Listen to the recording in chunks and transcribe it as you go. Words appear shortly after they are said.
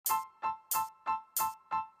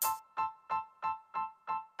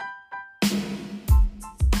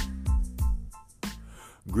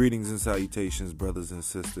Greetings and salutations, brothers and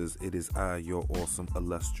sisters. It is I, your awesome,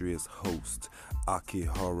 illustrious host,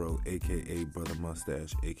 Akiharo, aka Brother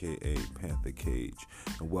Mustache, aka Panther Cage.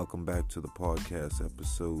 And welcome back to the podcast,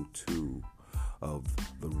 episode 2 of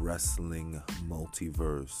the Wrestling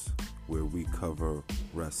Multiverse, where we cover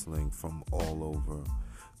wrestling from all over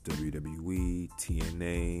WWE,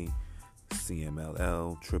 TNA,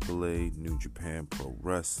 CMLL, AAA, New Japan Pro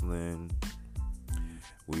Wrestling.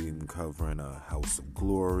 We're even covering House of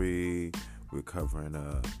Glory. We're covering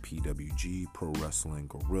PWG, Pro Wrestling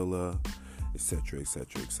Gorilla, etc.,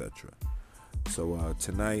 etc., etc. So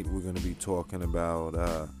tonight we're going to be talking about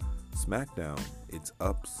SmackDown. Its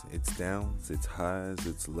ups, its downs, its highs,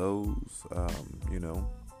 its lows,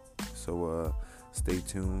 So stay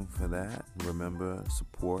tuned for that. Remember,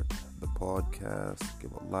 support the podcast.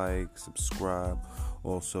 Give a like, subscribe.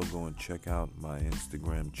 Also, go and check out my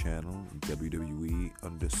Instagram channel, WWE_Akiharo.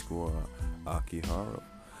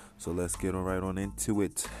 So let's get right on into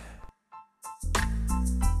it.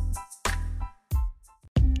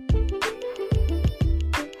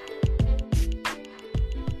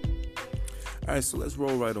 Alright, so let's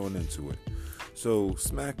roll right on into it. So,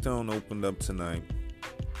 SmackDown opened up tonight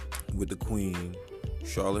with the Queen,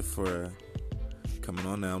 Charlotte Flair, coming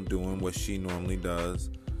on out doing what she normally does,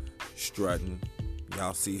 strutting.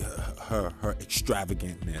 Y'all see her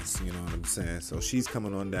extravagantness, you know what I'm saying? So she's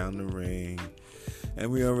coming on down the ring, and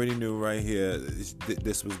we already knew right here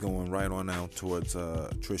this was going right on out towards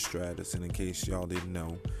Trish Stratus. And in case y'all didn't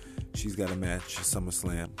know, she's got a match at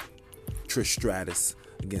SummerSlam. Trish Stratus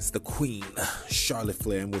against the Queen, Charlotte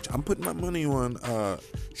Flair, in which I'm putting my money on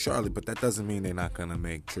Charlotte, but that doesn't mean they're not going to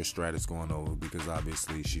make Trish Stratus going over, because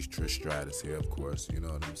obviously she's Trish Stratus here, of course, you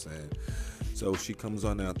know what I'm saying? So she comes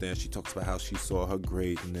on out there and she talks about how she saw her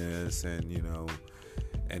greatness and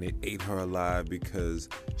it ate her alive because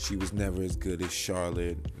she was never as good as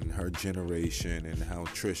Charlotte in her generation, and how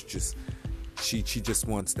Trish she just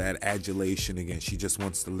wants that adulation again. She just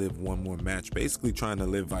wants to live one more match, basically trying to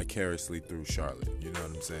live vicariously through Charlotte, you know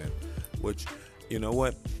what I'm saying? Which, you know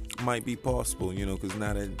what, might be possible, because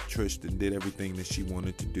now that Trish did everything that she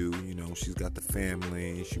wanted to do, she's got the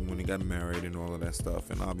family, she went and got married and all of that stuff,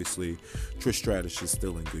 and obviously Trish Stratus is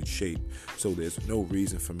still in good shape, so there's no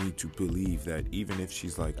reason for me to believe that even if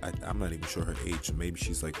she's like, I'm not even sure her age, so maybe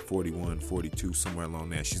she's like 41, 42, somewhere along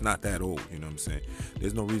there, she's not that old, you know what I'm saying?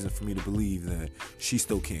 There's no reason for me to believe that she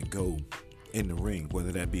still can't go in the ring,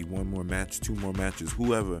 whether that be one more match, two more matches,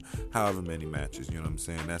 however many matches, you know what I'm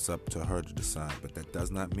saying? That's up to her to decide, but that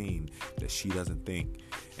does not mean that she doesn't think,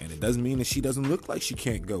 and it doesn't mean that she doesn't look like she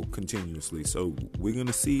can't go continuously. So we're going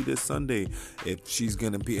to see this Sunday if she's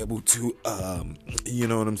going to be able to,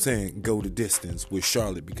 go the distance with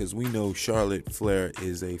Charlotte, because we know Charlotte Flair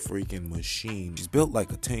is a freaking machine. She's built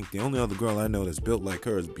like a tank. The only other girl I know that's built like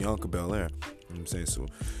her is Bianca Belair. You know what I'm saying? So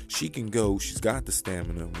she can go, she's got the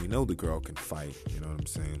stamina, we know the girl can fight, you know what I'm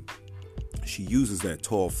saying? She uses that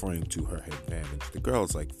tall frame to her advantage. The girl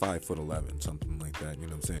is like 5'11", something like that, you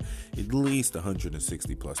know what I'm saying? At least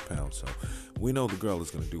 160 plus pounds. So we know the girl is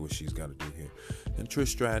going to do what she's got to do here. And Trish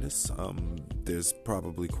Stratus, there's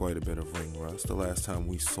probably quite a bit of ring rust. The last time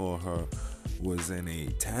we saw her was in a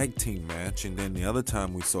tag team match, and then the other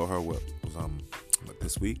time we saw her was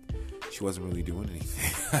this week? She wasn't really doing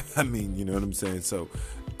anything. I mean, you know what I'm saying? So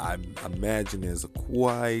I imagine there's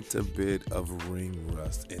quite a bit of ring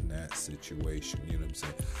rust in that situation, you know what I'm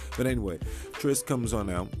saying? But anyway, Trish comes on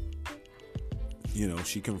out.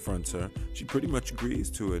 She confronts her. She pretty much agrees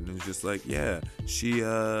to it, and it's just like, yeah, she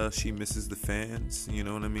misses the fans, you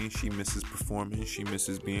know what I mean? She misses performing. She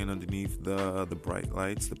misses being underneath the bright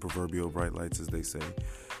lights, the proverbial bright lights, as they say.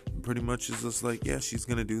 Pretty much it's just like, yeah, she's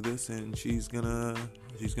gonna do this, and she's gonna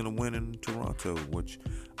win in Toronto, which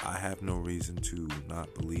I have no reason to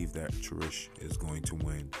not believe that Trish is going to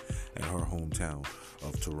win in her hometown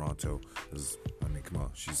of Toronto. Come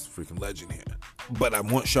on, she's a freaking legend here. But I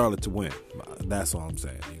want Charlotte to win. That's all I'm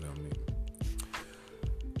saying, you know what I mean?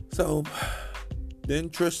 So then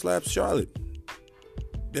Trish slaps Charlotte.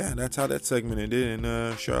 Yeah, that's how that segment ended,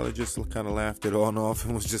 and Charlotte just kind of laughed it on off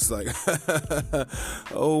and was just like,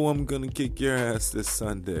 oh, I'm gonna kick your ass this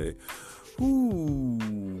Sunday. Ooh.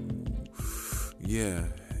 Yeah,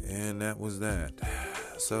 and that was that.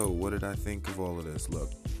 So what did I think of all of this?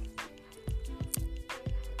 Look,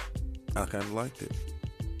 I kind of liked it.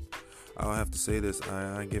 I'll have to say this,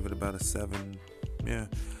 I give it about a 7. Yeah,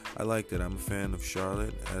 I liked it. I'm a fan of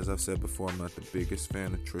Charlotte. As I've said before, I'm not the biggest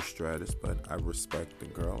fan of Trish Stratus, but I respect the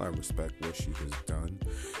girl. I respect what she has done.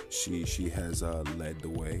 She has led the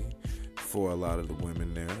way for a lot of the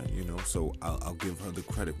women there, so I'll give her the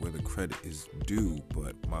credit where the credit is due.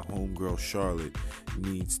 But my homegirl Charlotte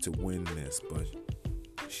needs to win this, but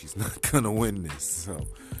she's not gonna win this. So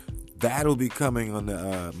that'll be coming on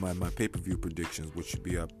the my pay-per-view predictions, which should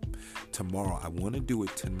be up tomorrow. I want to do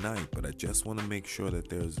it tonight, but I just want to make sure that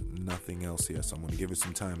there's nothing else here. So I'm going to give it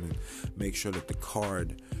some time and make sure that the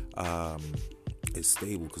card is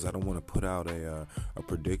stable, because I don't want to put out a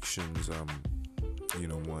predictions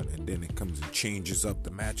one, and then it comes and changes up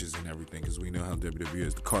the matches and everything, because we know how WWE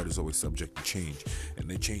is. The card is always subject to change, and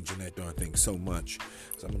they're changing that darn thing so much.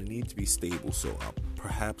 So I'm going to need to be stable. So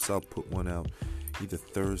perhaps I'll put one out either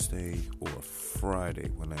Thursday or Friday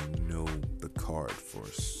when I know the card for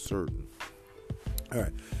certain. All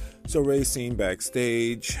right, so Ray's seen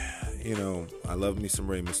backstage. I love me some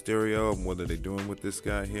Rey Mysterio. What are they doing with this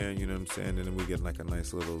guy here? You know what I'm saying? And then we get like a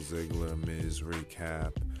nice little Ziggler Miz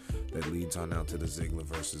recap that leads on out to the Ziggler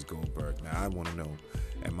versus Goldberg. Now, I want to know,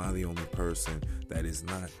 am I the only person that is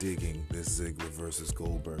not digging this Ziggler versus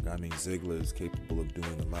Goldberg? I mean, Ziggler is capable of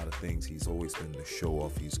doing a lot of things. He's always been the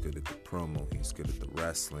show-off. He's good at the promo. He's good at the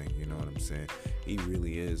wrestling. You know what I'm saying? He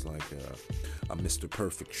really is like a Mr.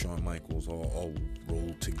 Perfect Shawn Michaels all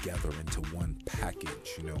rolled together into one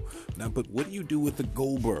package, Now, but what do you do with the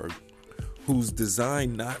Goldberg, who's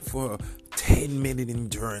designed not for 10-minute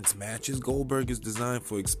endurance matches? Goldberg is designed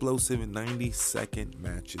for explosive 90-second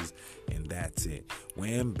matches, and that's it.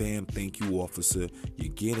 Wham, bam, thank you, officer. You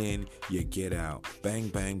get in, you get out. Bang,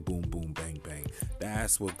 bang, boom, boom, bang, bang.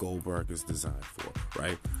 That's what Goldberg is designed for,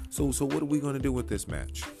 right? So what are we going to do with this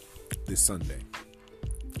match this Sunday?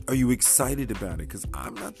 Are you excited about it? Because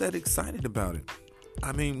I'm not that excited about it.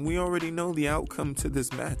 I mean, we already know the outcome to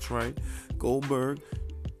this match, right? Goldberg,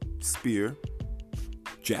 spear,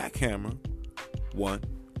 jackhammer, 1,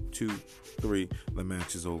 2, 3, the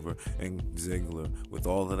match is over, and Ziggler, with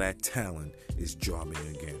all of that talent, is jobbing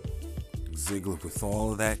again. Ziggler, with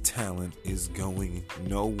all of that talent, is going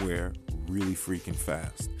nowhere really freaking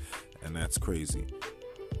fast, and that's crazy.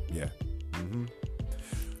 Yeah.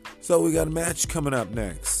 So we got a match coming up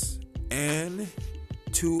next, and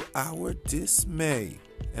to our dismay,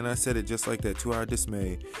 and I said it just like that, to our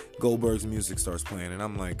dismay, Goldberg's music starts playing, and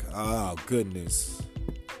I'm like, oh goodness,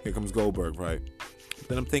 here comes Goldberg, right?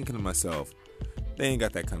 Then I'm thinking to myself, they ain't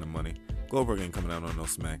got that kind of money. Goldberg ain't coming out on no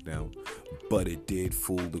SmackDown. But it did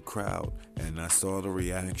fool the crowd, and I saw the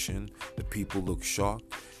reaction. The people looked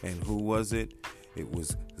shocked, and who was it? It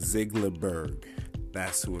was Zigglerberg.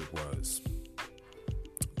 That's who it was.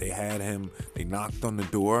 They had him, they knocked on the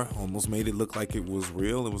door, almost made it look like it was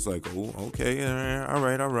real. It was like, oh, okay, all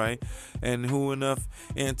right. And who enough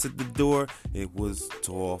answered the door? It was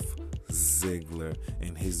Dolph Ziggler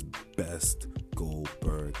and his best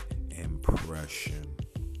Goldberg impression.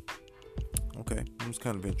 Okay, it was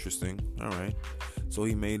kind of interesting. All right. So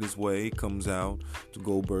he made his way, comes out to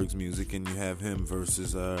Goldberg's music, and you have him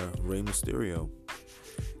versus Rey Mysterio.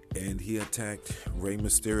 And he attacked Rey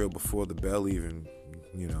Mysterio before the bell even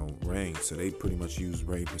rang. So they pretty much used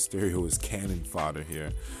Rey Mysterio as cannon fodder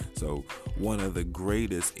here. So one of the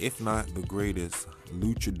greatest, if not the greatest,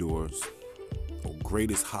 luchadors, or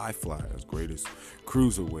greatest high flyers, greatest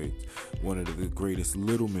cruiserweights, one of the greatest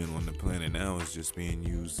little men on the planet now is just being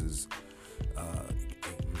used as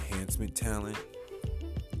enhancement talent,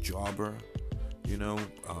 jobber,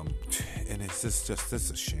 and it's just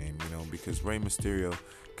a shame, because Rey Mysterio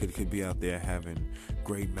could be out there having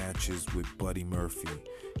great matches with Buddy Murphy.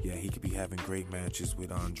 Yeah, he could be having great matches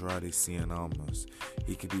with Andrade Cien Almas.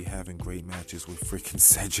 He could be having great matches with freaking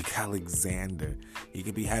Cedric Alexander. He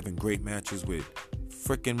could be having great matches with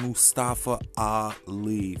freaking Mustafa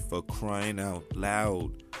Ali, for crying out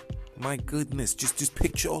loud. My goodness, just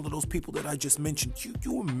picture all of those people that I just mentioned.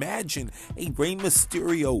 You imagine a Rey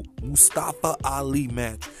Mysterio, Mustafa Ali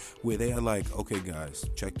match where they are like, okay guys,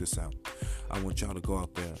 check this out. I want y'all to go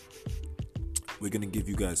out there. We're going to give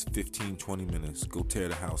you guys 15, 20 minutes. Go tear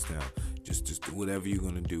the house down. Just do whatever you're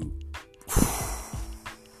going to do.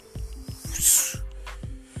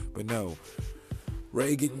 But no,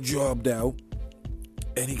 Ray getting jobbed out,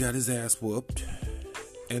 and he got his ass whooped.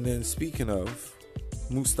 And then speaking of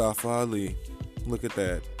Mustafa Ali, look at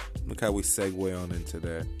that. Look how we segue on into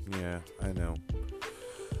that. Yeah, I know.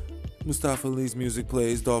 Mustafa Ali's music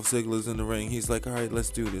plays. Dolph Ziggler's in the ring. He's like, all right, let's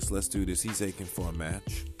do this. He's aching for a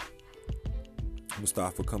match.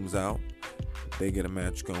 Mustafa comes out. They get a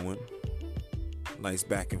match going. Nice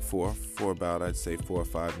back and forth for about, I'd say, 4 or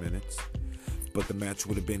 5 minutes. But the match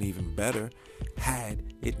would have been even better had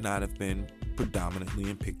it not have been predominantly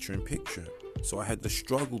in picture-in-picture. So I had to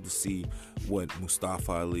struggle to see what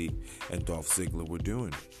Mustafa Ali and Dolph Ziggler were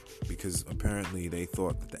doing, because apparently they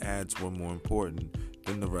thought that the ads were more important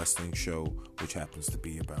than the wrestling show, which happens to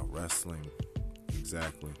be about wrestling.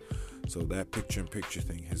 Exactly. So that picture-in-picture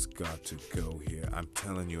thing has got to go here. I'm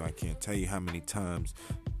telling you, I can't tell you how many times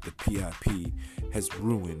the PIP has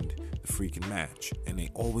ruined the freaking match, and they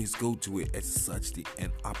always go to it at such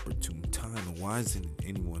an opportune time. And why isn't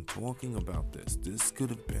anyone talking about this? This could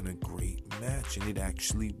have been a great match, and it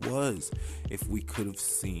actually was, if we could have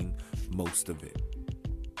seen most of it.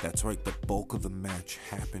 That's right, the bulk of the match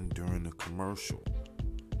happened during the commercial.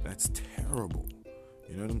 That's terrible.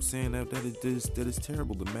 You know what I'm saying? That is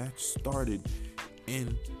terrible. The match started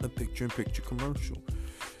in a picture-in-picture commercial.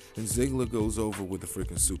 And Ziggler goes over with a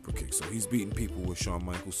freaking super kick. So he's beating people with Shawn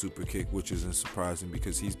Michaels' super kick, which isn't surprising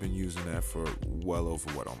because he's been using that for well over,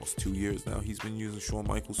 almost 2 years now. He's been using Shawn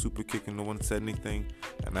Michaels' super kick and no one said anything.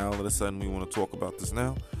 And now all of a sudden we want to talk about this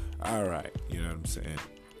now? All right, you know what I'm saying?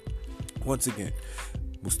 Once again,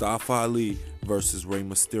 Mustafa Ali versus Rey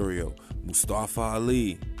Mysterio. Mustafa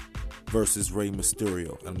Ali versus Rey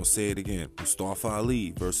Mysterio. And I'm going to say it again. Mustafa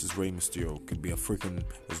Ali versus Rey Mysterio. Could be a freaking,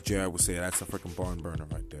 as Jared would say, that's a freaking barn burner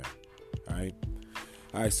right there.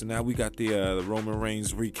 Alright, so now we got the Roman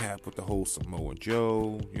Reigns recap with the whole Samoa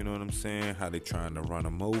Joe. You know what I'm saying? How they trying to run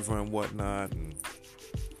him over and whatnot. And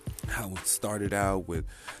how it started out with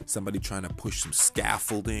somebody trying to push some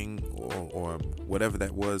scaffolding or whatever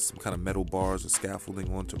that was, some kind of metal bars or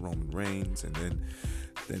scaffolding onto Roman Reigns. And then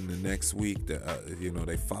the next week,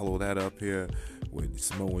 they follow that up here with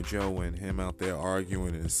Samoa Joe and him out there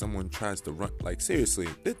arguing, and someone tries to run. Like, seriously,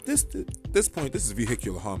 this point, this is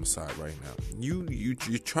vehicular homicide right now.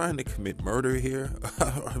 You're trying to commit murder here.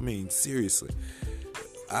 I mean, seriously,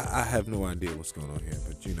 I have no idea what's going on here,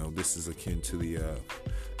 but this is akin to the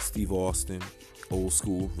Steve Austin, old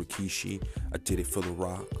school Rikishi, I Did It for The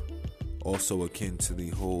Rock. Also akin to the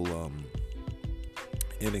whole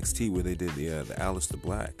NXT where they did the Aleister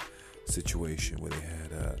Black situation, where they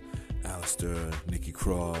had Aleister, Nikki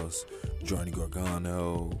Cross, Johnny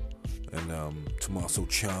Gargano, and Tommaso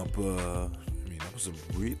Ciampa. I mean,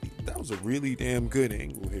 that was a really damn good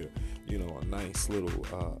angle here. A nice little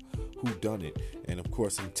whodunit, and of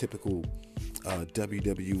course, in typical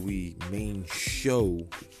WWE main show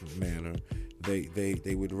manner,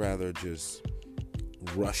 they would rather just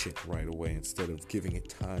rush it right away instead of giving it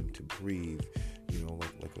time to breathe.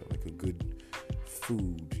 Like a good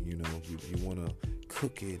food, you want to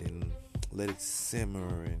cook it and let it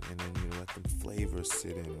simmer and then let the flavors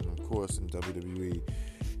sit in. And of course in WWE,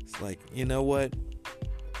 it's like, you know what?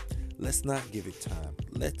 Let's not give it time.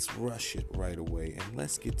 Let's rush it right away and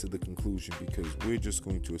let's get to the conclusion, because we're just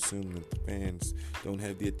going to assume that the fans don't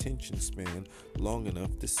have the attention span long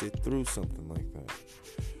enough to sit through something like that.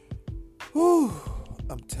 Whew.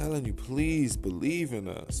 I'm telling you, please believe in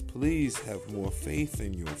us. Please have more faith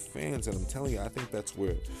in your fans. And I'm telling you, I think that's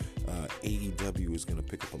where AEW is going to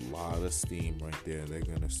pick up a lot of steam right there. They're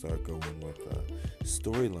going to start going with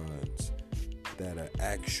storylines that are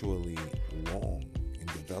actually long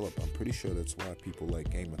and developed. I'm pretty sure that's why people like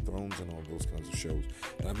Game of Thrones and all those kinds of shows.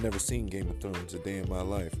 And I've never seen Game of Thrones a day in my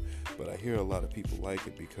life, but I hear a lot of people like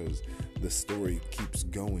it because the story keeps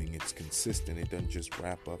going. It's consistent. It doesn't just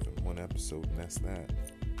wrap up in one episode and that's that.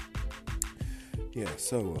 Yeah,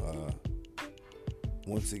 so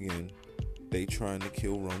once again, they trying to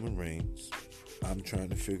kill Roman Reigns. I'm trying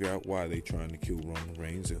to figure out why they trying to kill Roman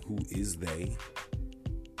Reigns and who is they.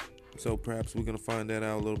 So perhaps we're going to find that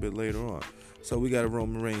out a little bit later on. So we got a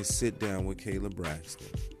Roman Reigns sit down with Kayla Braxton.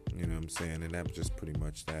 You know what I'm saying? And that's just pretty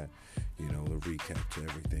much that, the recap to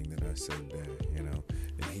everything that I said there,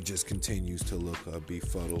 And he just continues to look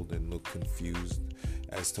befuddled and look confused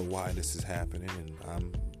as to why this is happening. And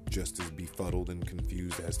I'm just as befuddled and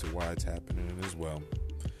confused as to why it's happening as well.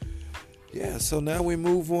 Yeah, so now we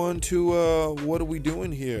move on to what are we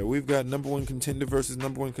doing here? We've got number one contender versus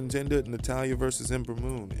number one contender, Natalya versus Ember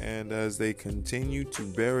Moon. And as they continue to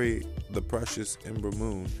bury the precious Ember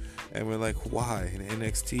Moon, and we're like, why? In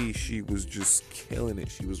NXT, she was just killing it.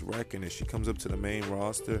 She was wrecking it. She comes up to the main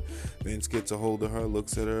roster. Vince gets a hold of her,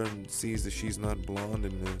 looks at her, and sees that she's not blonde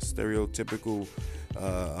and the stereotypical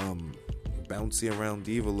bouncy around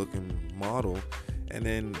diva looking model. And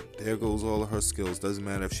then there goes all of her skills. Doesn't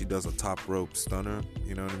matter if she does a top rope stunner.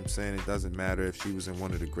 You know what I'm saying? It doesn't matter if she was in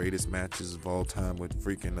one of the greatest matches of all time with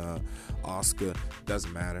freaking Asuka.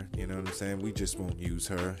 Doesn't matter. You know what I'm saying? We just won't use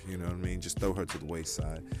her. You know what I mean? Just throw her to the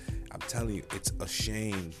wayside. I'm telling you, it's a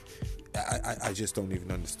shame. I just don't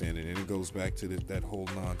even understand it. And it goes back to that whole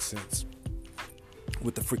nonsense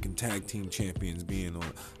with the freaking tag team champions being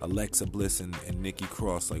on Alexa Bliss and Nikki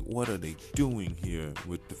Cross. Like, what are they doing here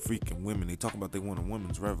with the freaking women? They talk about they want a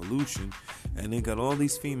women's revolution, and they got all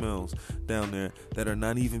these females down there that are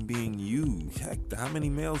not even being used. Heck, how many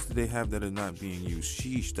males do they have that are not being used?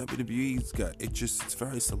 Sheesh, WWE's got it. It's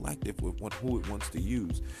very selective with who it wants to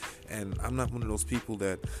use. And I'm not one of those people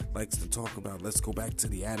that likes to talk about, let's go back to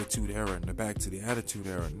the Attitude Era and back to the Attitude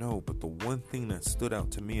Era. No, but the one thing that stood out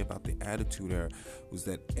to me about the Attitude Era was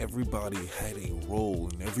that everybody had a role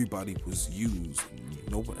and everybody was used.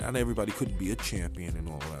 Not everybody couldn't be a champion and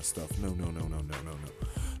all that stuff. No.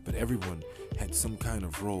 But everyone had some kind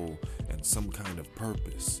of role and some kind of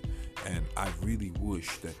purpose. And I really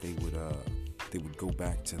wish that they would go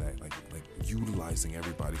back to that, like utilizing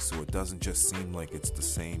everybody, so it doesn't just seem like it's the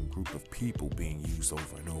same group of people being used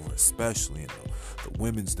over and over, especially in the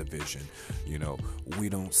women's division. We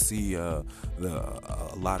don't see a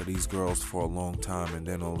lot of these girls for a long time, and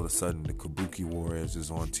then all of a sudden the Kabuki Warriors is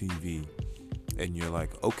on TV. And you're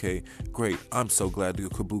like, okay, great. I'm so glad the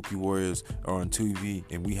Kabuki Warriors are on TV,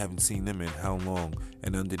 and we haven't seen them in how long.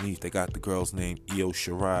 And underneath, they got the girl's name, Io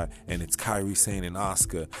Shirai, and it's Kairi Sane and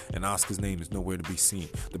Asuka, and Asuka's name is nowhere to be seen.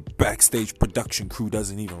 The backstage production crew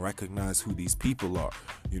doesn't even recognize who these people are.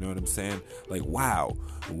 You know what I'm saying? Like, wow,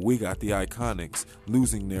 we got the Iconics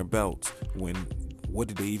losing their belts when... What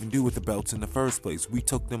did they even do with the belts in the first place? We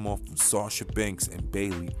took them off of Sasha Banks and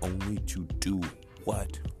Bayley only to do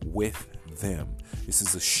what with them? This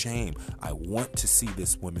is a shame. I want to see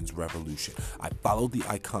this women's revolution. I followed the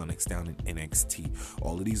Iconics down in NXT.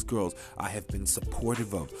 All of these girls I have been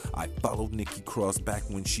supportive of. I followed Nikki Cross back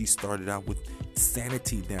when she started out with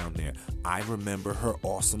Sanity down there. I remember her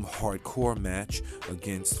awesome hardcore match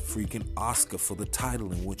against freaking Asuka for the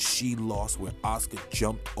title, in which she lost, where Asuka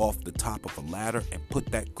jumped off the top of a ladder and put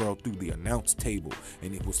that girl through the announce table,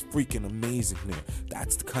 and it was freaking amazing there.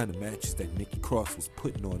 That's the kind of matches that Nikki Cross was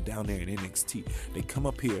putting on down there in NXT. They come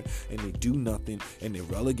up here and they do nothing, and they're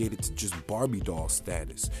relegated to just Barbie doll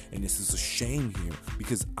status. And this is a shame here,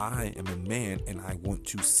 because I am a man and I want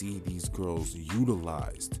to see these girls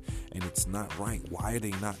utilized, and it's not right. Why are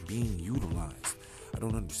they not being utilized? I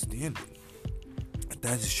don't understand it.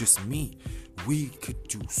 That is just me. We could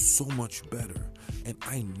do so much better, and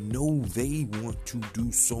I know they want to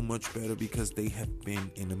do so much better because they have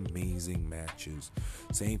been in amazing matches.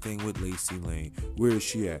 Same thing with Lacey Lane. Where is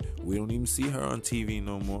she at? We don't even see her on TV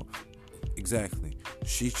no more. Exactly.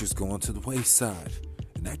 She's just going to the wayside,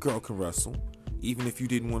 and that girl can wrestle. Even if you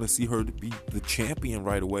didn't want to see her to be the champion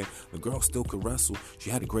right away, the girl still could wrestle. She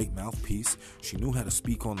had a great mouthpiece. She knew how to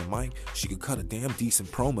speak on the mic. She could cut a damn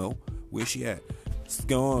decent promo. Where's she at? It's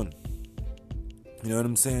gone. You know what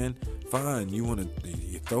I'm saying? Fine, you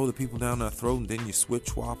throw the people down their throat, and then you switch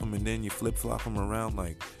swap them, and then you flip flop them around.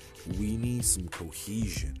 Like, we need some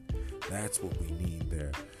cohesion. That's what we need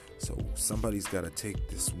there. So somebody's got to take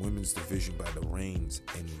this women's division by the reins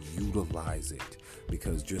and utilize it.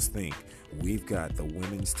 Because just think, we've got the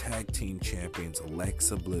women's tag team champions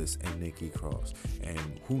Alexa Bliss and Nikki Cross. And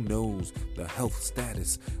who knows the health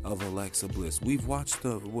status of Alexa Bliss. We've watched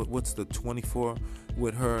what's the 24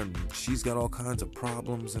 with her, and she's got all kinds of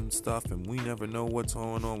problems and stuff, and we never know what's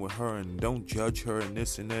going on with her, and don't judge her and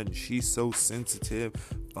this and that, and she's so sensitive.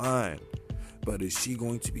 Fine. But is she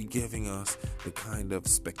going to be giving us the kind of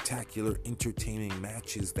spectacular, entertaining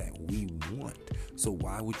matches that we want? So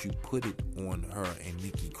why would you put it on her and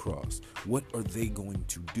Nikki Cross? What are they going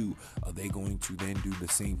to do? Are they going to then do the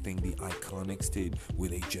same thing the Iconics did,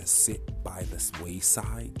 where they just sit by the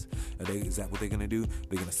wayside? Is that what they're going to do?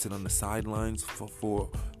 They're going to sit on the sidelines for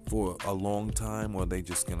a long time, or are they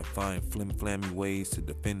just going to find flim-flammy ways to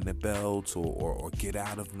defend the belts, or get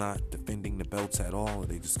out of not defending the belts at all? Are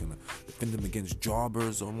they just going to defend them against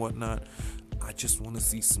jobbers or whatnot? I just want to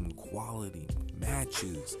see some quality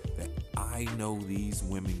matches that I know these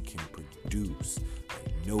women can produce.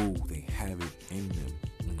 I know they have it in them.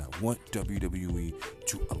 And I want WWE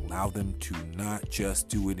to allow them to not just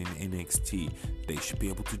do it in NXT. They should be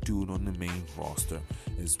able to do it on the main roster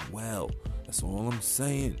as well. That's all I'm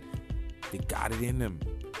saying. They got it in them.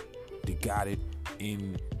 They got it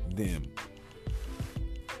in them.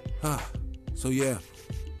 So yeah,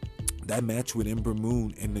 that match with Ember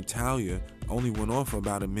Moon and Natalya only went on for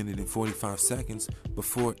about 1 minute and 45 seconds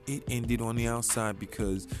before it ended on the outside,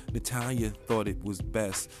 because Natalya thought it was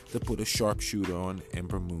best to put a sharpshooter on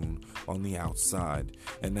Ember Moon on the outside,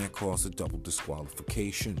 and that caused a double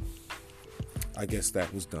disqualification. I guess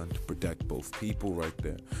that was done to protect both people right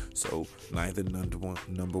there. So neither number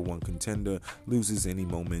one contender loses any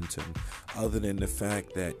momentum, other than the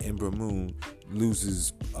fact that Ember Moon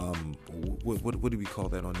loses what do we call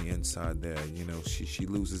that on the inside there? You know, she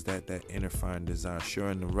loses that inner fire and desire. Sure,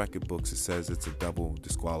 in the record books it says it's a double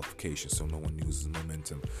disqualification, so no one loses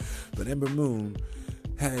momentum. But Ember Moon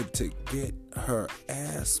had to get her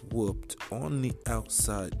ass whooped on the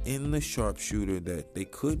outside in the sharpshooter that they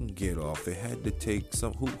couldn't get off. It had to take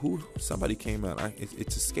somebody came out.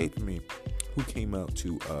 It's escaping me. Who came out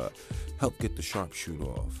to help get the sharpshooter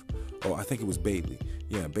off? Oh, I think it was Bailey.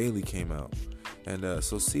 Yeah, Bailey came out, and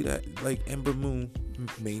so see that, like, Ember Moon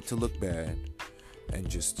made to look bad, and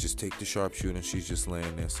just take the sharpshooter, and she's just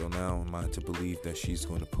laying there. So now am I to believe that she's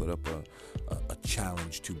going to put up a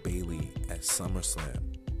challenge to Bailey at SummerSlam?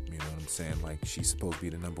 You know what I'm saying? Like, she's supposed to be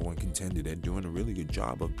the number one contender. They're doing a really good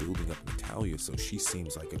job of building up Natalya, so she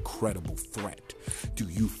seems like a credible threat. Do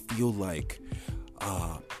you feel like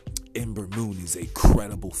Ember Moon is a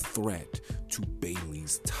credible threat to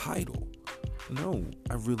Bailey's title? No,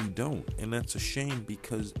 I really don't. And that's a shame,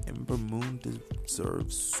 because Ember Moon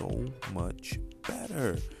deserves so much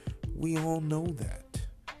better. We all know that.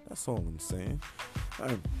 That's all I'm saying. All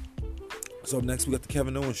right. So up next we got the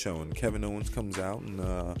Kevin Owens show, and Kevin Owens comes out, and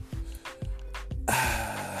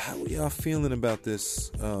how are y'all feeling about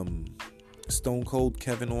this Stone Cold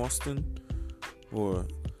Kevin Austin or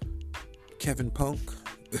Kevin Punk?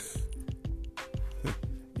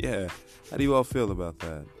 Yeah, how do you all feel about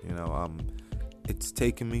that? You know, it's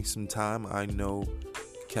taken me some time. I know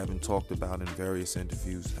Kevin talked about in various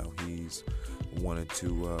interviews how he's wanted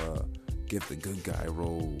to give the good guy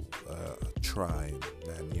role a try,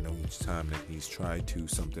 and you know, each time that he's tried to,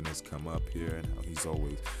 something has come up here, and how he's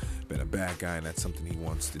always been a bad guy, and that's something he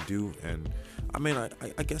wants to do. And I mean,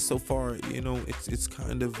 I guess so far, you know, it's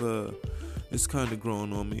kind of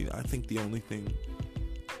growing on me. I think the only thing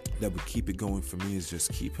that would keep it going for me is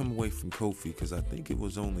just keep him away from Kofi, because I think it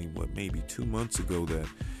was only maybe 2 months ago that,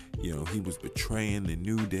 you know, he was betraying the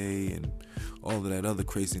New Day and all of that other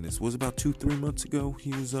craziness. It was about 2-3 months ago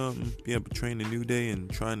he was betraying the New Day and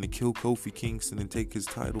trying to kill Kofi Kingston and take his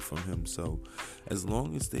title from him. So as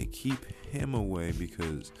long as they keep him away,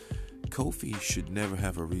 because Kofi should never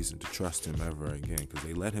have a reason to trust him ever again, because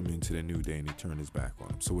they let him into the New Day and he turned his back on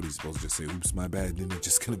him. So what, he's supposed to just say, oops, my bad? Then they're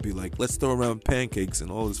just going to be like, let's throw around pancakes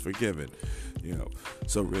and all is forgiven, you know?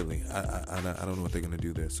 So really, I don't know what they're going to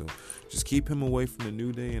do there. So just keep him away from the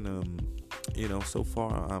New Day, and you know, so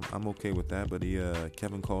far I'm okay with that. But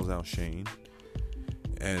Kevin calls out Shane,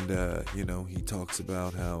 and you know, he talks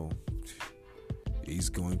about how he's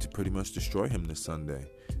going to pretty much destroy him this Sunday.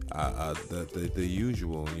 The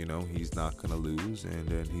usual, you know, he's not going to lose, and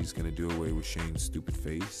then he's going to do away with Shane's stupid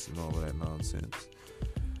face and all of that nonsense.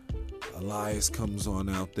 Elias comes on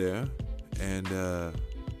out there, and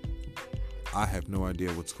I have no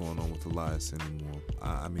idea what's going on with Elias anymore.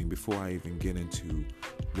 I mean, before I even get into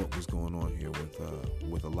what was going on here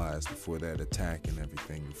with Elias, before that attack and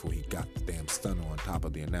everything, before he got the damn stunner on top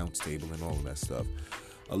of the announce table and all of that stuff,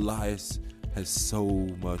 Elias has so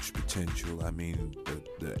much potential. I mean,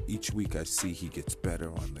 each week I see he gets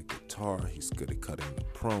better on the guitar. He's good at cutting the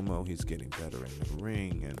promo. He's getting better in the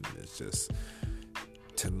ring, and it's just,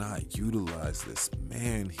 to not utilize this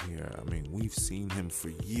man here. I mean, we've seen him for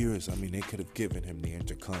years. I mean, they could have given him the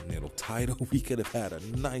Intercontinental title. We could have had a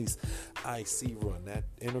nice IC run. That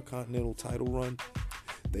Intercontinental title run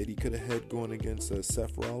that he could have had going against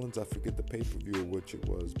Seth Rollins. I forget the pay-per-view or which it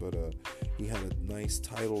was, but he had a nice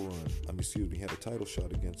title run. He had a title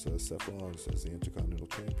shot against Seth Rollins as the Intercontinental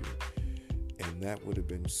Champion. And that would have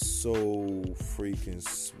been so freaking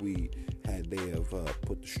sweet had they have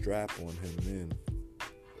put the strap on him then.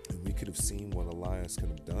 And we could have seen what Elias could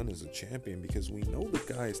have done as a champion, because we know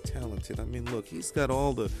the guy is talented. I mean, look, he's got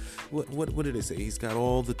all the, what did they say? He's got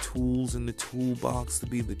all the tools in the toolbox to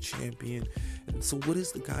be the champion. And so what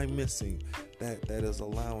is the guy missing that is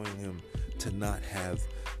allowing him to not have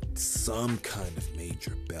some kind of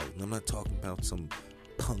major belt? And I'm not talking about some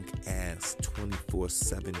punk ass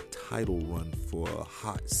 24/7 title run for a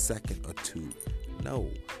hot second or two.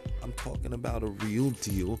 No, I'm talking about a real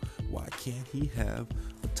deal. Why can't he have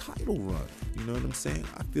a title run? You know what I'm saying?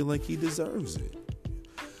 I feel like he deserves it.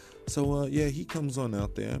 So, he comes on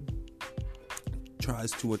out there.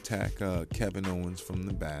 tries to attack Kevin Owens from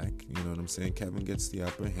the back. You know what I'm saying? Kevin gets the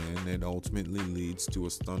upper hand. It ultimately leads to a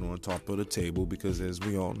stun on top of the table because, as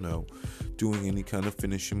we all know, doing any kind of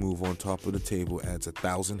finishing move on top of the table adds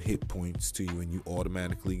 1,000 hit points to you, and you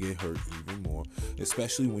automatically get hurt even more.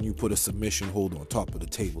 Especially when you put a submission hold on top of the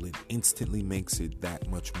table, it instantly makes it that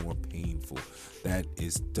much more painful. That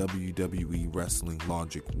is WWE Wrestling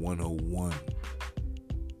Logic 101.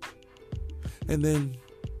 And then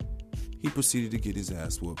he proceeded to get his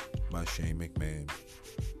ass whooped by Shane McMahon,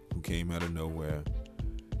 who came out of nowhere.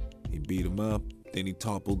 He beat him up, then he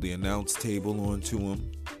toppled the announce table onto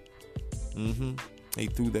him. He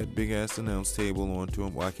threw that big-ass announce table onto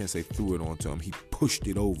him. Well, I can't say threw it onto him. He pushed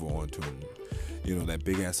it over onto him. You know, that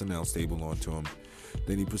big-ass announce table onto him.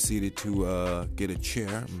 Then he proceeded to get a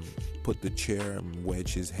chair, and put the chair and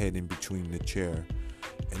wedge his head in between the chair.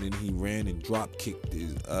 And then he ran and kicked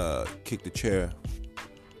the chair.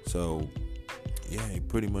 So, yeah, he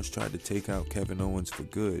pretty much tried to take out Kevin Owens for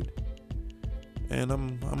good. And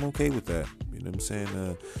I'm okay with that. You know what I'm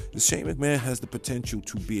saying? Shane McMahon has the potential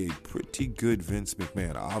to be a pretty good Vince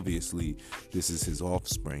McMahon. Obviously, this is his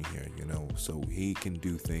offspring here, you know. So he can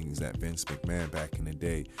do things that Vince McMahon back in the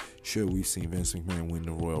day. Sure, we've seen Vince McMahon win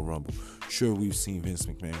the Royal Rumble. Sure, we've seen Vince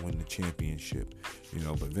McMahon win the championship. You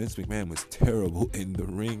know, but Vince McMahon was terrible in the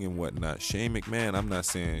ring and whatnot. Shane McMahon, I'm not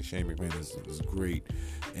saying Shane McMahon is great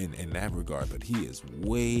in that regard, but he is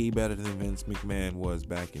way better than Vince McMahon was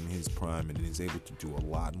back in his prime, and is able to do a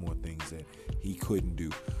lot more things that he couldn't do.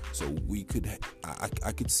 So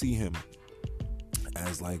I could see him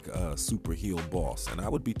as like a super heel boss, and I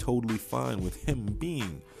would be totally fine with him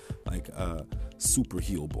being like a super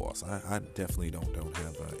heel boss. I definitely don't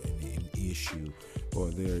have an issue,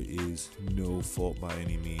 or there is no fault by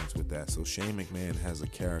any means with that. So Shane McMahon has a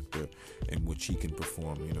character in which he can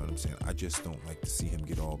perform, you know what I'm saying? I just don't like to see him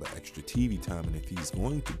get all the extra TV time, and if he's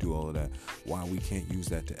going to do all of that, why we can't use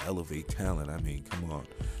that to elevate talent? I mean, come on.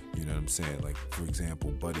 You know what I'm saying? Like, for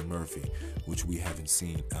example, Buddy Murphy, which we haven't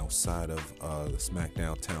seen outside of the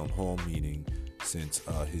SmackDown Town Hall meeting since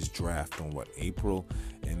his draft on April,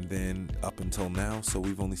 and then up until now. So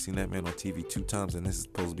we've only seen that man on TV 2 times, and this is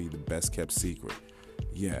supposed to be the best kept secret.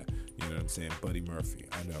 Yeah, you know what I'm saying? Buddy Murphy,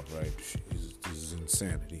 I know, right? This is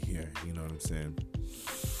insanity here. You know what I'm saying?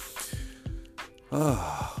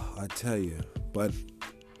 I tell you, but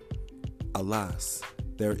alas,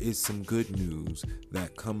 there is some good news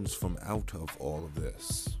that comes from out of all of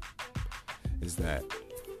this, is that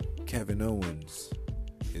Kevin Owens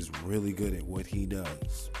is really good at what he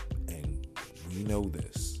does, and we know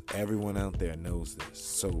this. Everyone out there knows this.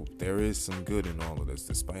 So there is some good in all of this,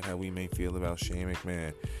 despite how we may feel about Shane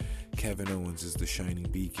McMahon. Kevin Owens is the shining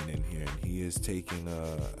beacon in here, and he is taking,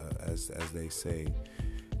 as they say,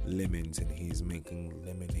 lemons, and he's making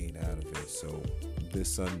lemonade out of it. So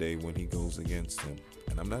this Sunday when he goes against him,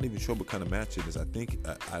 and I'm not even sure what kind of match it is. I think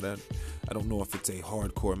I don't know if it's a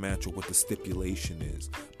hardcore match or what the stipulation is,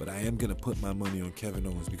 but I am gonna put my money on Kevin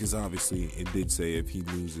Owens, because obviously it did say if he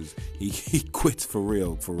loses, he quits for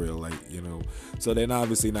real, like, you know. So they're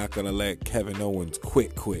obviously not gonna let Kevin Owens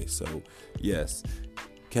quit. So yes,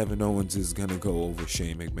 Kevin Owens is going to go over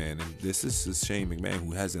Shane McMahon. And this is Shane McMahon,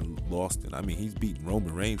 who hasn't lost it. I mean, he's beaten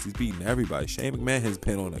Roman Reigns. He's beaten everybody. Shane McMahon has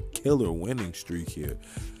been on a killer winning streak here.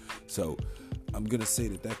 So I'm going to say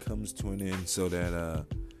that comes to an end so that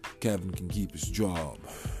Kevin can keep his job.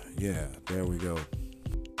 Yeah, there we go.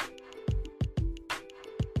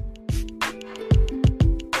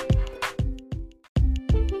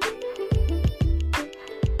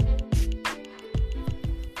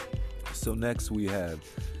 So next we have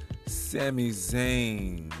Sami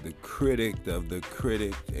Zayn, the critic of the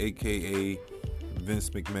critic, aka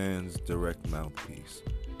Vince McMahon's direct mouthpiece.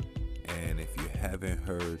 And if you haven't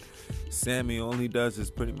heard, Sami, all he does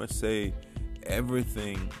is pretty much say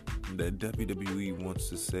everything that WWE wants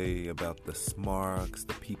to say about the smarks,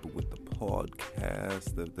 the people with the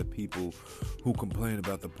podcast, the people who complain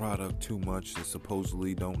about the product too much and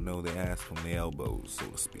supposedly don't know their ass from their elbows, so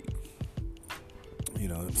to speak. You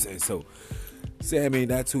know what I'm saying? So Sami,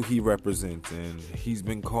 that's who he represents, and he's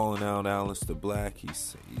been calling out Aleister Black.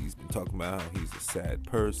 He's been talking about how he's a sad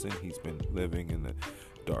person. He's been living in a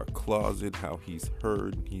dark closet, how he's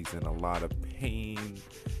hurt, he's in a lot of pain,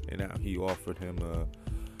 and how he offered him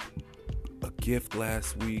a gift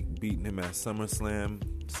last week, beating him at SummerSlam.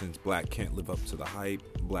 Since Black can't live up to the hype,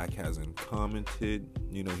 Black hasn't commented.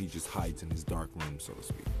 You know, he just hides in his dark room, so to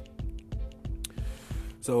speak.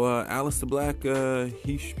 So Aleister Black,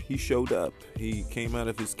 he showed up. He came out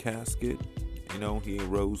of his casket, You know, he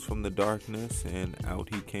arose from the darkness and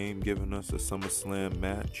out he came, giving us a SummerSlam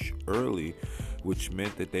match early, which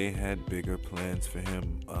meant that they had bigger plans for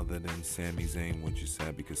him other than Sami Zayn, which is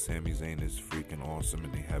sad because Sami Zayn is freaking awesome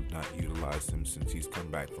and they have not utilized him since he's come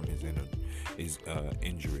back from his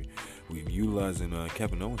injury. We've utilizing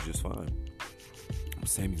Kevin Owens just fine.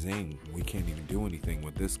 Sami Zayn, we can't even do anything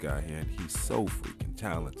with this guy here, and he's so freaking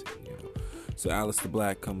talented, you know. So Aleister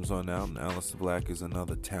Black comes on out, and Aleister Black is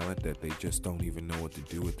another talent that they just don't even know what to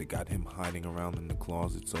do with. They got him hiding around in the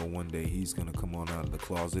closet, so one day he's going to come on out of the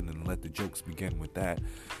closet and let the jokes begin with that.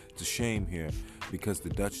 It's a shame here because the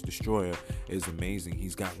Dutch Destroyer is amazing.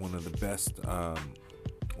 He's got one of the best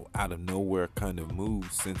out of nowhere kind of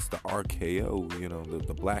moves since the RKO, you know,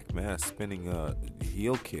 the Black Mass spinning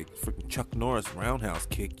heel kick, Chuck Norris roundhouse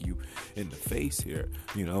kick you in the face here.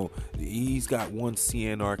 You know, he's got one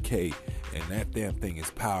CNRK, and that damn thing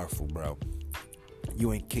is powerful, bro.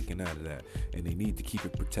 You ain't kicking out of that, and they need to keep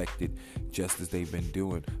it protected just as they've been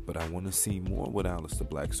doing. But I want to see more with Aleister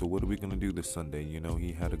Black. So what are we going to do this Sunday? You know,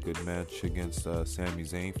 he had a good match against Sami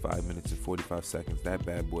Zayn, 5 minutes and 45 seconds. That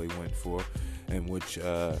bad boy went for, in which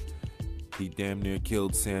he damn near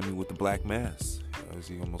killed Sami with the Black Mass. As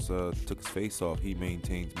he almost took his face off. He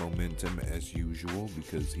maintains momentum as usual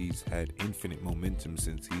because he's had infinite momentum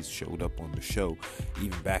since he's showed up on the show.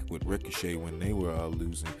 Even back with Ricochet when they were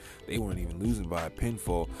losing, they weren't even losing by a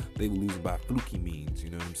pinfall. They were losing by fluky means,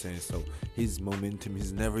 you know what I'm saying? So his momentum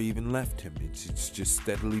has never even left him. It's just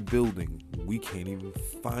steadily building. We can't even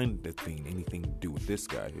find anything to do with this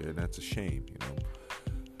guy here, and that's a shame, you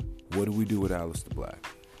know. What do we do with Aleister Black?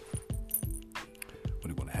 What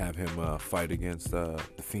are we going to have him fight against the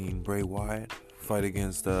Fiend Bray Wyatt? Fight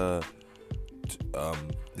against the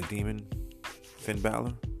Demon Finn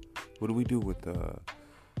Balor? What do we do with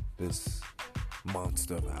this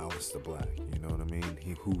monster of Aleister Black? You know what I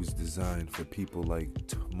mean? Who's designed for people like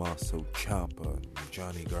Tommaso Ciampa,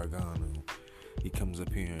 Johnny Gargano. He comes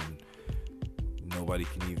up here and nobody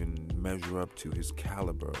can even measure up to his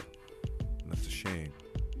caliber. And that's a shame.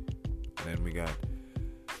 And then we got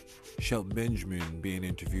Shelton Benjamin being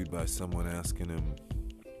interviewed by someone asking him,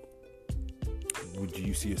 would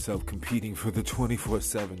you see yourself competing for the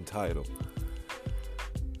 24/7 title?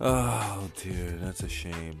 Oh dear, that's a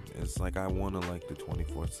shame. It's like I want to like the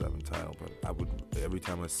 24/7 title, but I would, every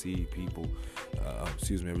time I see people,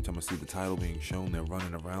 every time I see the title being shown, they're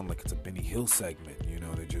running around like it's a Benny Hill segment. You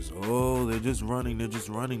know, they're just running.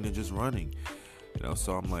 You know,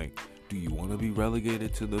 so I'm like, do you want to be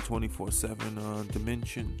relegated to the 24/7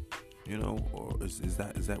 dimension? You know, or is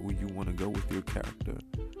that where you want to go with your character?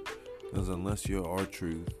 Because unless you're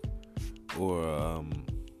R-Truth or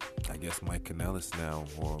I guess Mike Kanellis now,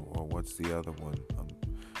 or what's the other one? I'm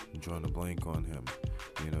drawing a blank on him.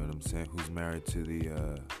 You know what I'm saying? Who's married to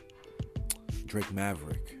the Drake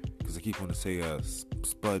Maverick? Because I keep wanting to say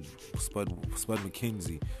Spud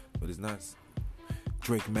McKenzie, but it's not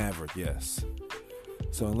Drake Maverick. Yes.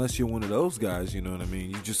 So unless you're one of those guys, you know what I mean,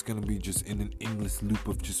 you're just going to be just in an endless loop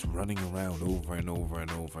of just running around over and over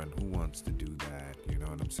and over, and who wants to do that, you know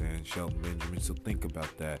what I'm saying, Shelton Benjamin? So think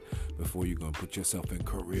about that before you're going to put yourself in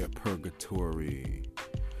career purgatory.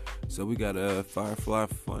 So we got a Firefly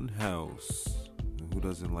Funhouse. Who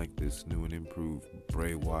doesn't like this new and improved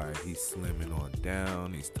Bray Wyatt? He's slimming on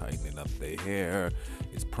down, he's tightening up the hair,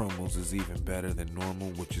 his promos is even better than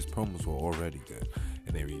normal, which his promos were already good,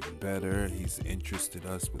 and they're even better. He's interested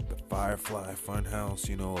us with the Firefly Funhouse,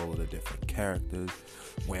 you know, all of the different characters,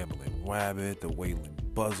 Wambling Rabbit, the Wailing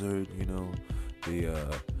Buzzard, you know,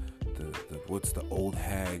 the what's the old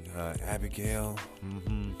hag, Abigail,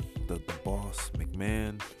 the boss,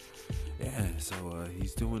 McMahon. Yeah, so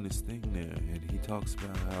he's doing this thing there, and he talks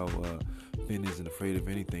about how Finn isn't afraid of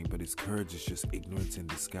anything, but his courage is just ignorance in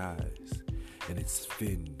disguise. And it's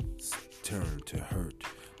Finn's turn to hurt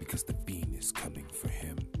because the Fiend is coming for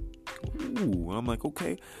him. Ooh, I'm like,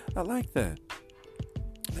 okay, I like that.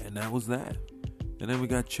 And that was that. And then we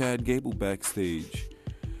got Chad Gable backstage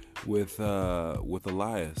with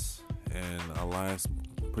Elias, and Elias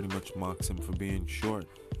pretty much mocks him for being short.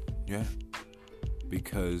 Yeah.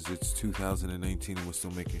 Because it's 2019 and we're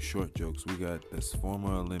still making short jokes. We got this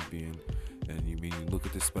former Olympian, and you look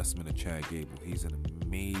at this specimen of Chad Gable. He's an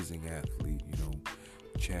amazing athlete, you know.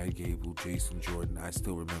 Chad Gable, Jason Jordan. I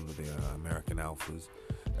still remember the American Alphas.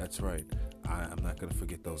 That's right. I'm not going to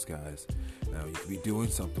forget those guys. Now, you could be doing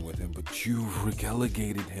something with him, but you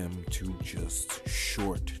relegated him to just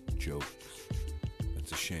short jokes.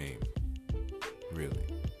 It's a shame. Really.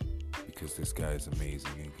 Because this guy is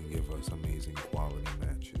amazing and can give us amazing quality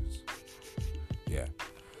matches. Yeah.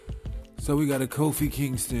 So we got a Kofi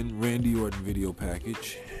Kingston, Randy Orton video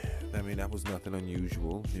package. I mean, that was nothing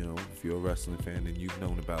unusual. You know, if you're a wrestling fan and you've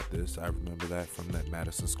known about this, I remember that from that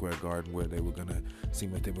Madison Square Garden where they were going to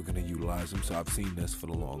seem like they were going to utilize him. So I've seen this for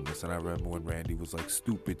the longest. And I remember when Randy was like,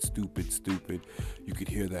 stupid, stupid, stupid. You could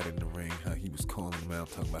hear that in the ring, how he was calling him out,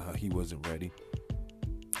 talking about how he wasn't ready.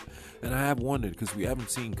 And I have wondered, because we haven't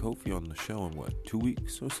seen Kofi on the show in, 2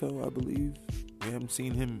 weeks or so, I believe. We haven't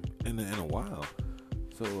seen him in a while.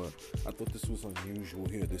 So I thought this was unusual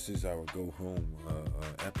here. This is our go-home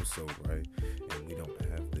episode, right? And we don't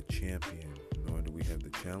have the champion, nor do we have the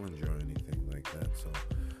challenger or anything like that. So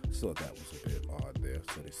I thought that was a bit odd there.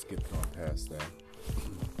 So they skipped on past that.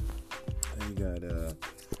 And you got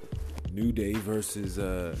New Day versus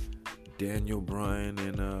Daniel Bryan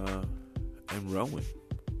and Rowan.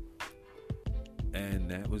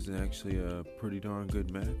 And that was actually a pretty darn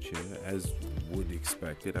good match, yeah, as would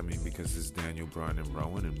expect it. I mean, because it's Daniel Bryan and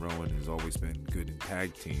Rowan has always been good in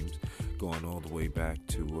tag teams, going all the way back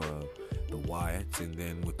to the Wyatts, and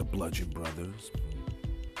then with the Bludgeon Brothers,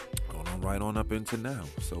 going on right on up into now.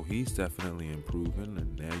 So he's definitely improving,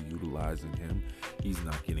 and they're utilizing him. He's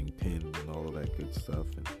not getting pinned and all of that good stuff.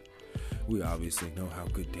 And we obviously know how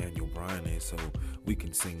good Daniel Bryan is, so we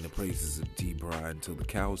can sing the praises of D-Bryan until the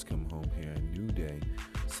cows come home here. In New Day,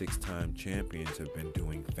 6-time champions have been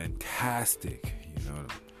doing fantastic, you know,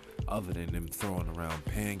 other than them throwing around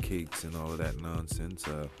pancakes and all of that nonsense.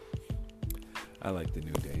 I like the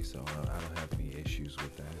New Day, so I don't have any issues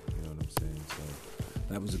with that, you know what I'm saying? So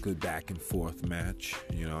that was a good back and forth match,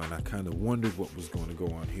 you know, and I kind of wondered what was going to go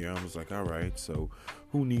on here. I was like, all right, so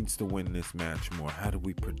who needs to win this match more? How do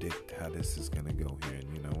we predict how this is going to go here?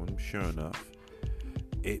 And, you know, and sure enough,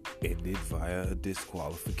 it ended via a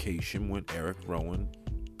disqualification when Eric Rowan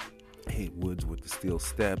hit Woods with the steel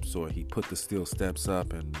steps, or he put the steel steps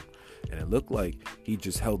up, and it looked like he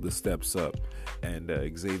just held the steps up, and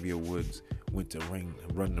Xavier Woods went to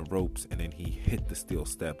run the ropes, and then he hit the steel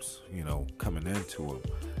steps, you know, coming into him,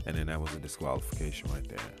 and then that was a disqualification right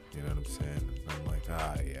there. You know what I'm saying? And I'm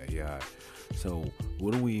like, yeah. So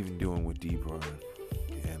what are we even doing with D-Bryan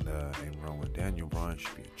and Rowan? Daniel Bryan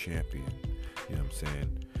should be a champion. You know what I'm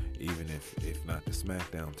saying? Even if not the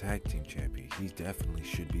SmackDown Tag Team Champion, he definitely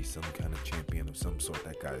should be some kind of champion of some sort.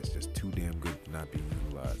 That guy is just too damn good to not be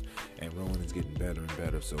utilized. And Rowan is getting better and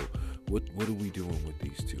better. So what are we doing with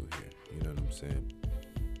these two here? You know what I'm saying?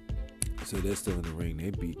 So they're still in the ring.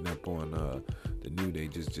 They beating up on the New Day,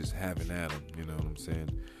 just having at them. You know what I'm saying?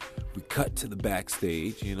 We cut to the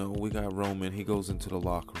backstage. You know, we got Roman. He goes into the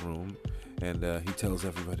locker room, and he tells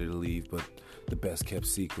everybody to leave, but the best kept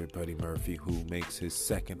secret, Buddy Murphy, who makes his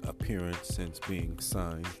second appearance since being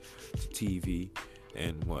signed to TV,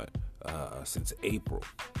 and since April,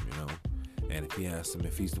 you know. And if he asks him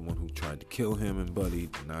if he's the one who tried to kill him, and Buddy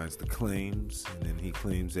denies the claims, and then he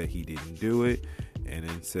claims that he didn't do it, and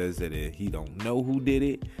then says that he don't know who did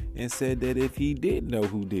it, and said that if he did know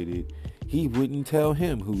who did it, he wouldn't tell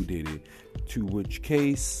him who did it. To which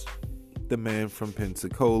case, the man from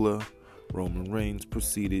Pensacola, Roman Reigns,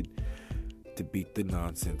 proceeded to beat the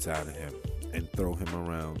nonsense out of him and throw him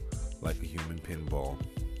around like a human pinball.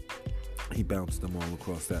 He bounced them all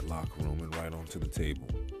across that locker room and right onto the table,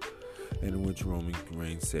 in which Roman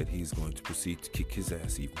Reigns said he's going to proceed to kick his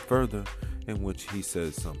ass even further, in which he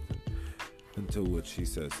says something, until which he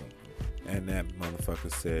says something, and that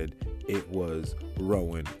motherfucker said it was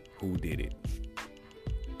Rowan who did it,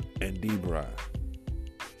 and D-Bryan.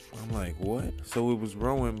 I'm like, what? So it was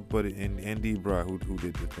Rowan, but and D-Bryan who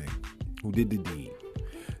did the thing, who did the deed.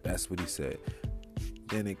 That's what he said.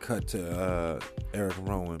 Then it cut to Eric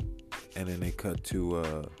Rowan, and then they cut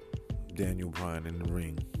to Daniel Bryan in the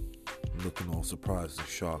ring, looking all surprised and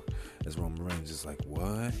shocked, as Roman Reigns is like,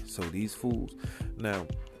 what? So these fools? Now,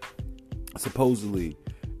 supposedly,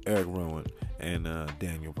 Eric Rowan and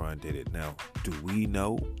Daniel Bryan did it. Now, do we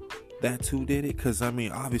know that's who did it? Because, I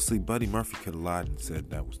mean, obviously, Buddy Murphy could have lied and said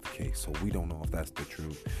that was the case. So we don't know if that's the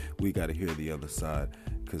truth. We got to hear the other side,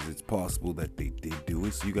 because it's possible that they did do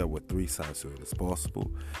it. So you got, 3 sides to it. It's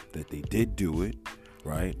possible that they did do it,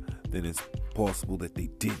 right? Then it's possible that they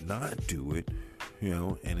did not do it, you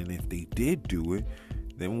know? And then if they did do it,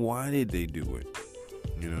 then why did they do it?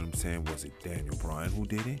 You know what I'm saying? Was it Daniel Bryan who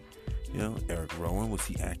did it? You know, Eric Rowan, was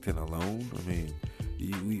he acting alone? I mean,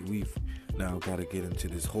 we've now got to get into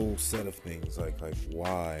this whole set of things, like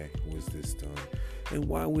why was this done? And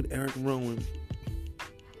why would Eric Rowan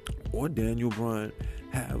or Daniel Bryan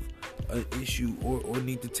have an issue or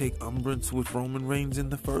need to take umbrance with Roman Reigns in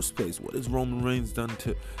the first place? What has Roman Reigns done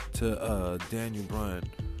to Daniel Bryan?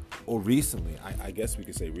 Or recently, I guess we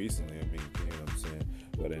could say recently, I mean, you know what I'm saying?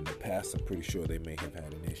 But in the past, I'm pretty sure they may have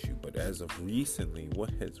had an issue. But as of recently,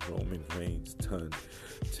 what has Roman Reigns done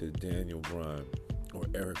to Daniel Bryan or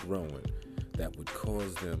Eric Rowan that would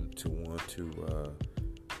cause them to want to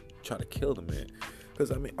try to kill the man?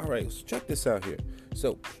 Because, I mean, all right, so check this out here.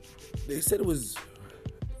 So, they said it was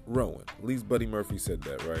Rowan. At least Buddy Murphy said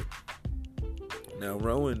that, right? Now,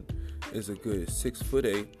 Rowan is a good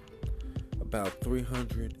 6'8", about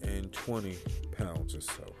 320 pounds or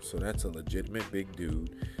so. So that's a legitimate big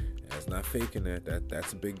dude. That's not faking that.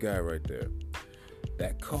 That's a big guy right there.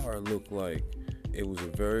 That car looked like it was a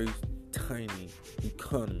very tiny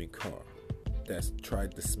economy car that's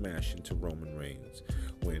tried to smash into Roman Reigns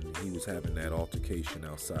when he was having that altercation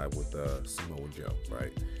outside with Samoa Joe,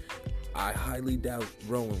 right? I highly doubt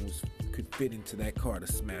Rowan could fit into that car to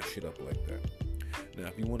smash it up like that. Now,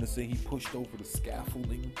 if you want to say he pushed over the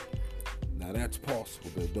scaffolding, now that's possible.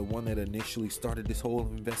 The one that initially started this whole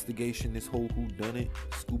investigation, this whole whodunit,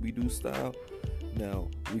 Scooby-Doo style, now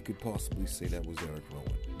we could possibly say that was Eric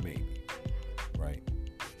Rowan, maybe, right?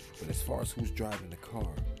 But as far as who's driving the car,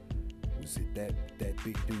 was it that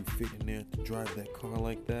big dude fitting there to drive that car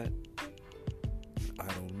like that? I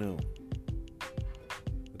don't know.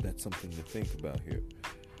 But that's something to think about here.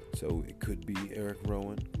 So it could be Eric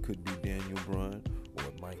Rowan, could be Daniel Bryan, or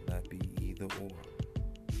it might not be either or.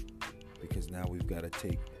 Because now we've got to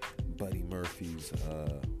take Buddy Murphy's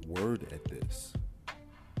word at this.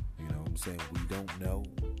 You know what I'm saying? We don't know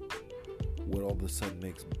what all of a sudden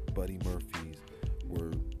makes Buddy Murphy's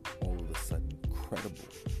word all of a sudden credible.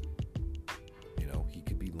 You know, he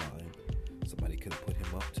could be lying. Somebody could have put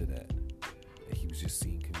him up to that. And he was just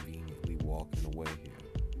seen conveniently walking away here.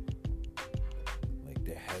 Like,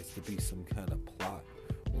 there has to be some kind of plot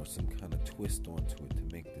or some kind of twist onto it to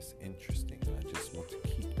make this interesting. And I just want to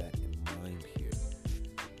keep that in mind here.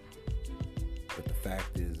 But the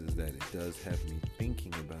fact is that it does have me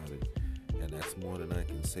thinking about it, and that's more than I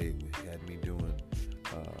can say it had me doing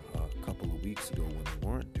a couple of weeks ago when they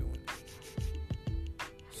weren't doing it.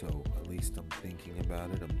 So at least I'm thinking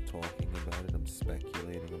about it, I'm talking about it, I'm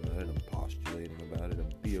speculating about it, I'm postulating about it,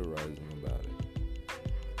 I'm theorizing about it.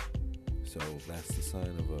 So that's the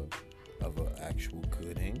sign of an actual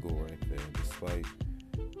good angle right there, despite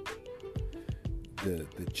the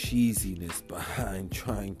cheesiness behind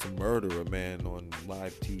trying to murder a man on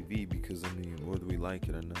live TV, because, I mean, whether we like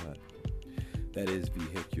it or not, that is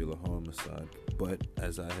vehicular homicide. But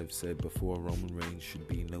as I have said before, Roman Reigns should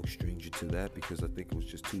be no stranger to that, because I think it was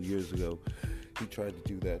just 2 years ago he tried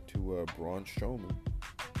to do that to Braun Strowman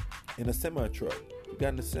in a semi-truck. He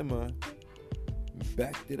got in a semi,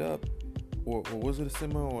 backed it up, or was it a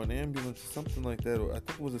semi or an ambulance or something like that, or I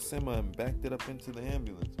think it was a semi and backed it up into the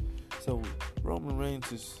ambulance. So Roman Reigns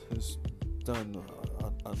has done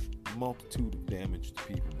a multitude of damage to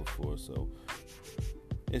people before, so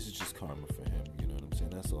this is just karma for him, you know what I'm saying?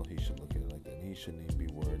 That's all he should look at it like that. And he shouldn't even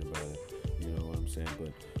be worried about it, you know what I'm saying?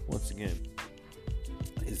 But once again,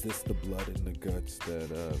 is this the blood and the guts that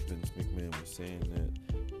Vince McMahon was saying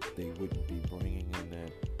that they wouldn't be bringing in,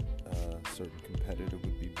 that certain competitor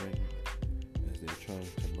would be bringing, as they're trying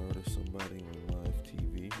to murder somebody on live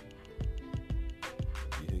TV?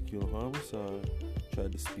 Vehicular homicide.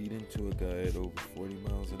 Tried to speed into a guy at over 40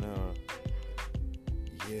 miles an hour.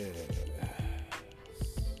 Yeah.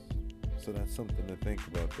 So that's something to think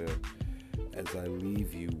about there as I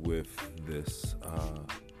leave you with this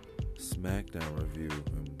SmackDown review.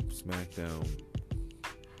 And SmackDown,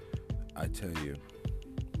 I tell you,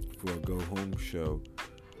 for a go-home show,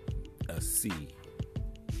 a C.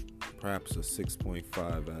 Perhaps a 6.5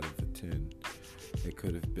 out of a 10. It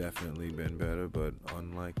could have definitely been better, but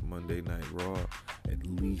unlike Monday Night Raw, at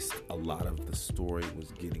least a lot of the story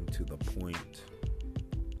was getting to the point.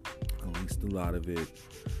 At least a lot of it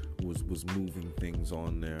was moving things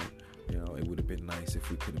on there. You know, it would have been nice if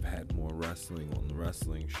we could have had more wrestling on the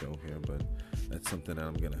wrestling show here, but that's something that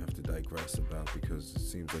I'm going to have to digress about, because it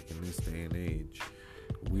seems like in this day and age,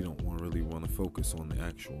 we don't really want to focus on the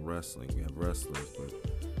actual wrestling. We have wrestlers, but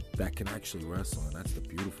that can actually wrestle, and that's the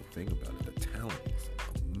beautiful thing about it. The talent is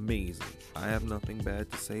amazing. I have nothing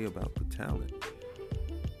bad to say about the talent.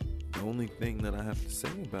 The only thing that I have to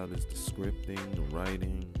say about is the scripting, the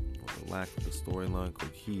writing, or the lack of the storyline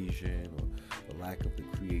cohesion, or the lack of the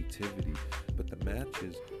creativity. But the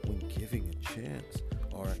matches, when given a chance,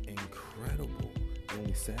 are incredible. The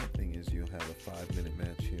only sad thing is you'll have a 5-minute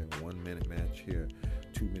match here, a 1-minute match here,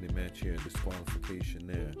 2-minute match here, disqualification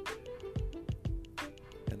there.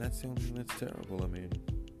 And that's the only thing that's terrible. I mean,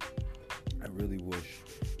 I really wish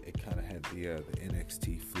it kind of had the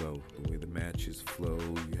NXT flow, the way the matches flow.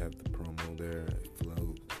 You have the promo there, it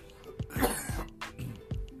flows.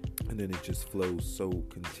 and then it just flows so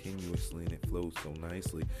continuously and it flows so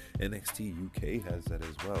nicely. NXT UK has that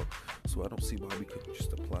as well, so I don't see why we couldn't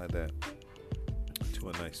just apply that to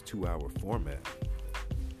a nice 2-hour format.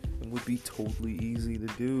 It would be totally easy to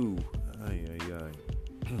do.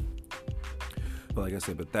 But like I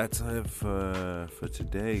said, but that's it for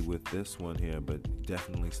today with this one here. But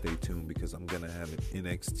definitely stay tuned, because I'm gonna have an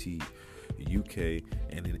NXT UK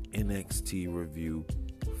and an NXT review,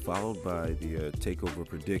 followed by the takeover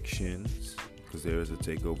predictions, because there is a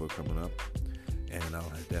takeover coming up, and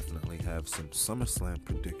I'll definitely have some SummerSlam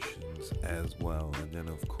predictions as well. And then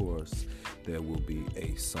of course there will be a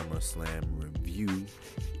SummerSlam review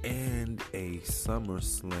and a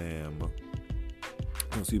SummerSlam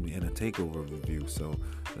and a takeover review. So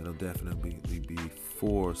that'll definitely be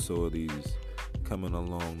 4 or so of these coming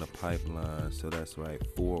along the pipeline. So that's right,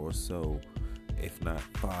 4 or so, if not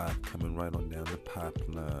 5, coming right on down the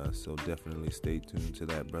pipeline. So definitely stay tuned to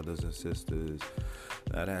that, brothers and sisters.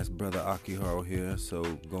 That's Brother Akiharo here. So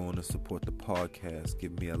go on to support the podcast.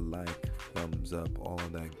 Give me a like, thumbs up, all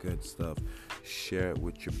of that good stuff. Share it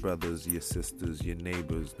with your brothers, your sisters, your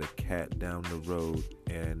neighbors, the cat down the road.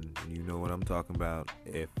 And you know what I'm talking about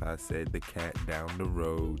if I said the cat down the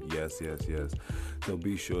road. Yes. So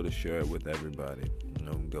be sure to share it with everybody.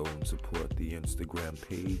 Go and support the Instagram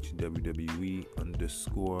page, WWE_Akiharo,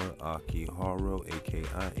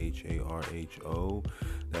 AKIHARHO.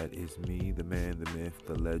 That is me, the man, the myth,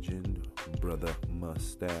 the legend, Brother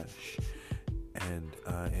Mustache. And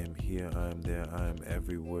I am here, I am there, I am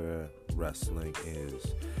everywhere wrestling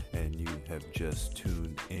is. And you have just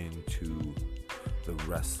tuned into the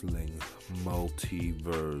wrestling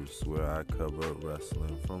multiverse, where I cover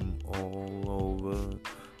wrestling from all over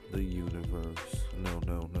the universe.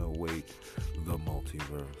 No, wait, the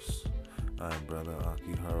multiverse. I'm Brother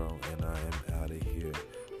Akiharo, and I am out of here.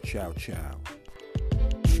 Ciao.